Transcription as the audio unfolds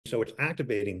So it's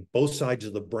activating both sides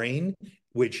of the brain,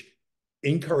 which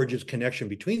encourages connection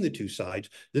between the two sides.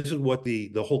 This is what the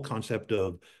whole concept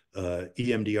of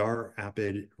EMDR,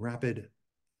 rapid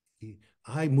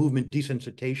eye movement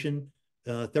desensitization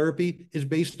therapy is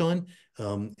based on.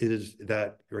 Is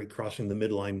that right, crossing the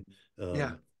midline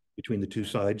Yeah. between the two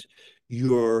sides?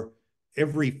 Your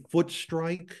every foot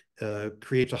strike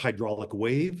creates a hydraulic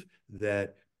wave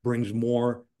that brings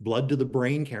more blood to the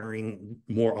brain, carrying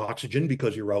more oxygen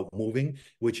because you're out moving,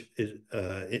 which is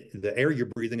the air you're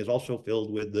breathing is also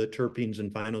filled with the terpenes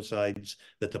and phenocides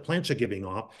that the plants are giving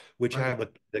off, which Right.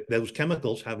 have those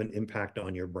chemicals have an impact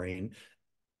on your brain.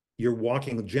 You're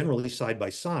walking generally side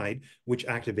by side, which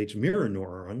activates mirror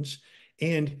neurons.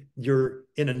 And you're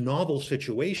in a novel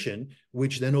situation,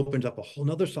 which then opens up a whole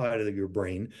nother side of your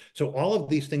brain. So all of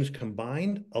these things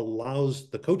combined allows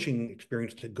the coaching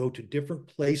experience to go to different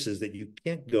places that you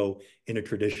can't go in a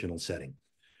traditional setting.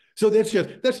 So that's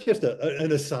just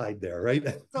an aside there, right?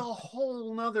 It's a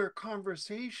whole nother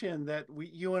conversation that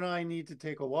you and I need to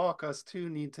take a walk. Us two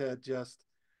need to just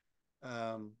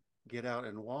get out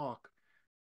and walk.